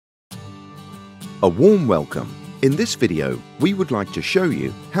A warm welcome. In this video, we would like to show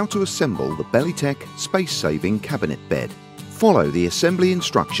you how to assemble the Belitec space-saving cabinet bed. Follow the assembly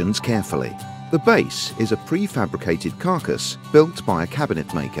instructions carefully. The base is a prefabricated carcass built by a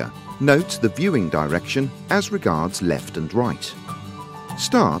cabinet maker. Note the viewing direction as regards left and right.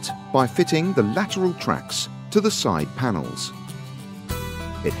 Start by fitting the lateral tracks to the side panels.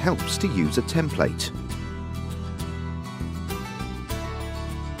 It helps to use a template.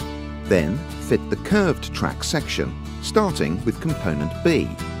 Then fit the curved track section, starting with component B.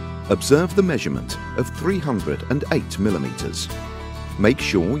 Observe the measurement of 308 mm. Make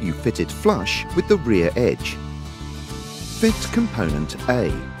sure you fit it flush with the rear edge. Fit component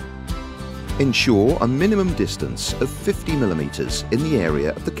A. Ensure a minimum distance of 50 mm in the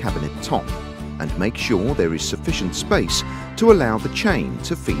area of the cabinet top, and make sure there is sufficient space to allow the chain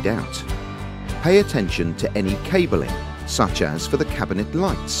to feed out. Pay attention to any cabling, such as for the cabinet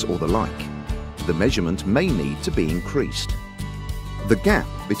lights or the like. The measurement may need to be increased. The gap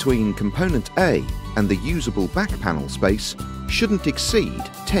between component A and the usable back panel space shouldn't exceed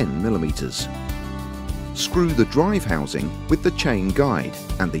 10 mm. Screw the drive housing with the chain guide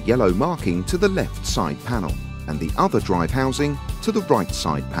and the yellow marking to the left side panel and the other drive housing to the right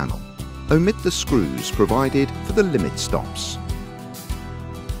side panel. Omit the screws provided for the limit stops.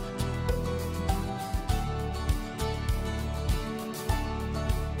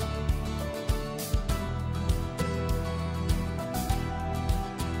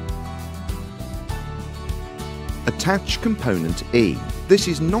 Attach component E. This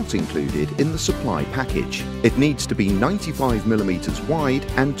is not included in the supply package. It needs to be 95 mm wide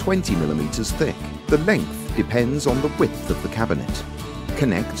and 20 mm thick. The length depends on the width of the cabinet.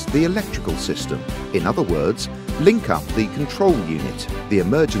 Connect the electrical system. In other words, link up the control unit, the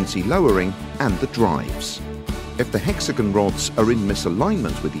emergency lowering and the drives. If the hexagon rods are in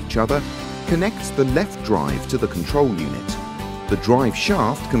misalignment with each other, connect the left drive to the control unit. The drive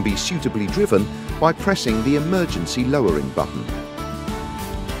shaft can be suitably driven by pressing the emergency lowering button.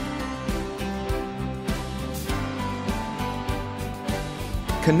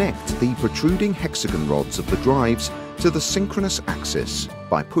 Connect the protruding hexagon rods of the drives to the synchronous axis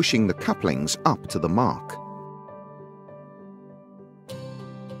by pushing the couplings up to the mark.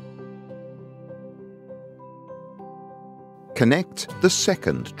 Connect the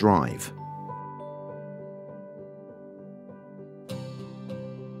second drive.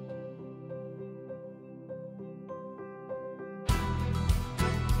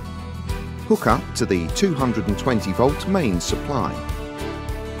 Hook up to the 220 volt main supply.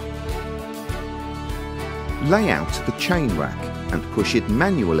 Lay out the chain rack and push it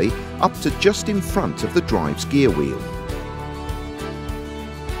manually up to just in front of the drive's gear wheel.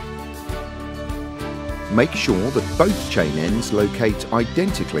 Make sure that both chain ends locate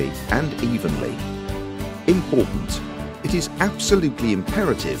identically and evenly. Important: it is absolutely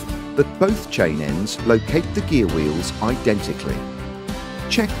imperative that both chain ends locate the gear wheels identically.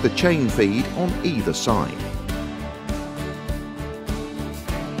 Check the chain feed on either side.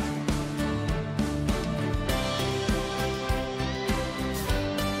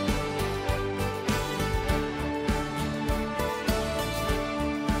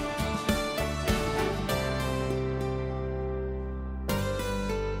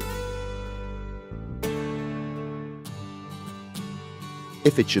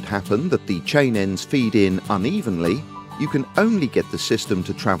 If it should happen that the chain ends feed in unevenly, you can only get the system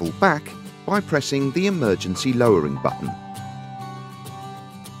to travel back by pressing the emergency lowering button.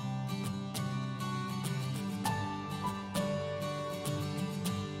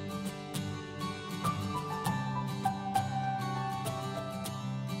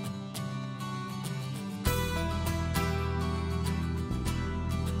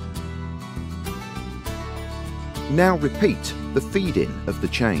 Now repeat the feed-in of the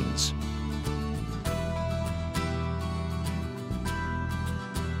chains.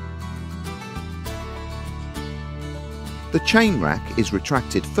 The chain rack is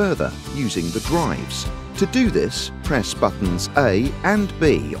retracted further using the drives. To do this, press buttons A and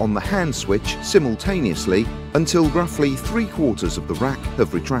B on the hand switch simultaneously until roughly 3/4 of the rack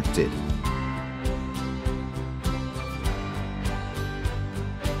have retracted.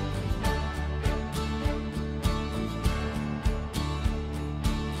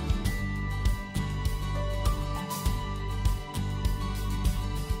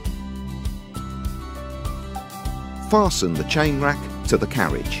 Fasten the chain rack to the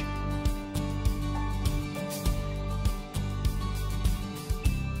carriage.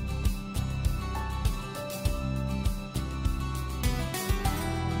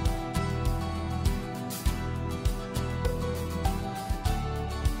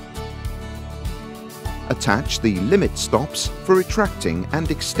 Attach the limit stops for retracting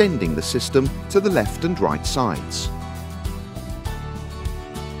and extending the system to the left and right sides.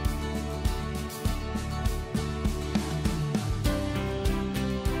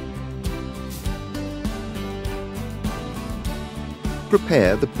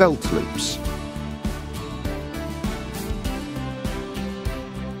 Prepare the belt loops.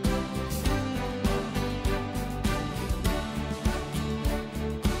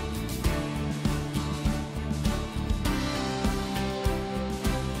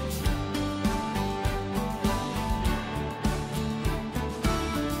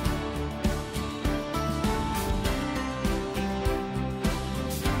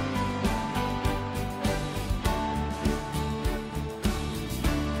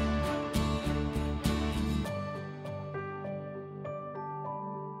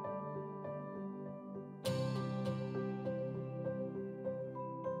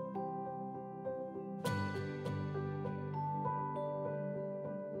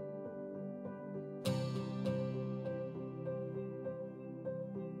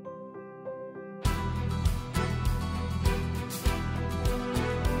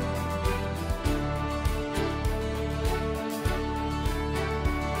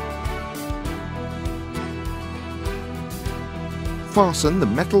 Fasten the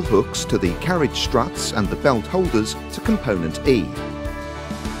metal hooks to the carriage struts and the belt holders to component E.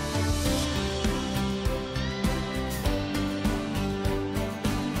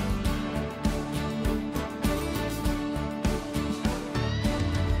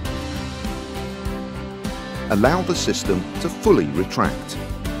 Allow the system to fully retract.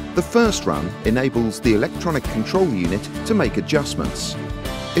 The first run enables the electronic control unit to make adjustments.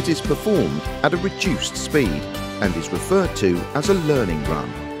 It is performed at a reduced speed and is referred to as a learning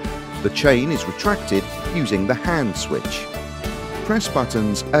run. The chain is retracted using the hand switch. Press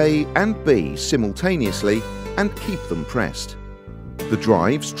buttons A and B simultaneously and keep them pressed. The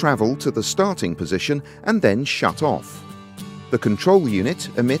drives travel to the starting position and then shut off. The control unit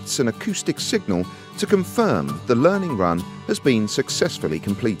emits an acoustic signal to confirm the learning run has been successfully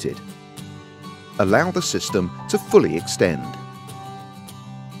completed. Allow the system to fully extend.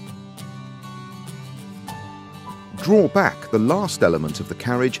 Draw back the last element of the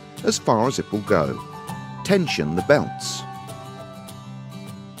carriage as far as it will go. Tension the belts.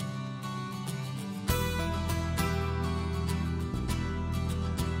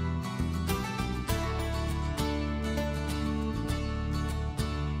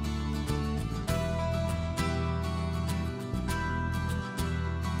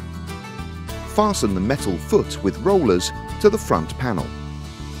 Fasten the metal foot with rollers to the front panel.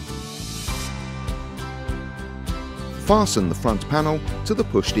 Fasten the front panel to the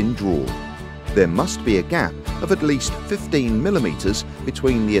pushed-in drawer. There must be a gap of at least 15 mm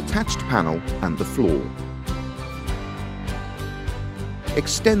between the attached panel and the floor.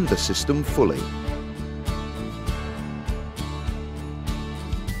 Extend the system fully.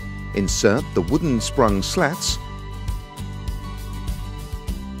 Insert the wooden sprung slats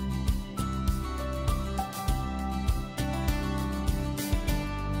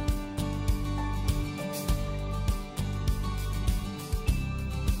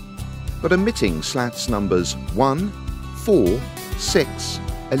but omitting slats numbers 1, 4, 6,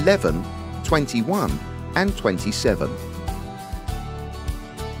 11, 21 and 27.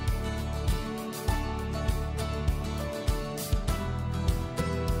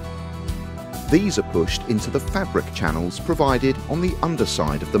 These are pushed into the fabric channels provided on the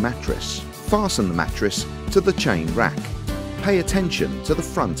underside of the mattress. Fasten the mattress to the chain rack. Pay attention to the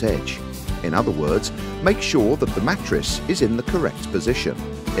front edge. In other words, make sure that the mattress is in the correct position.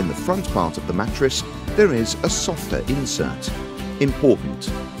 In the front part of the mattress, there is a softer insert.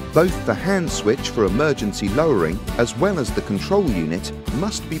 Important: both the hand switch for emergency lowering as well as the control unit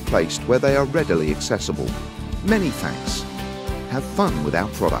must be placed where they are readily accessible. Many thanks. Have fun with our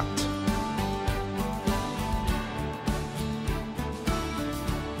product.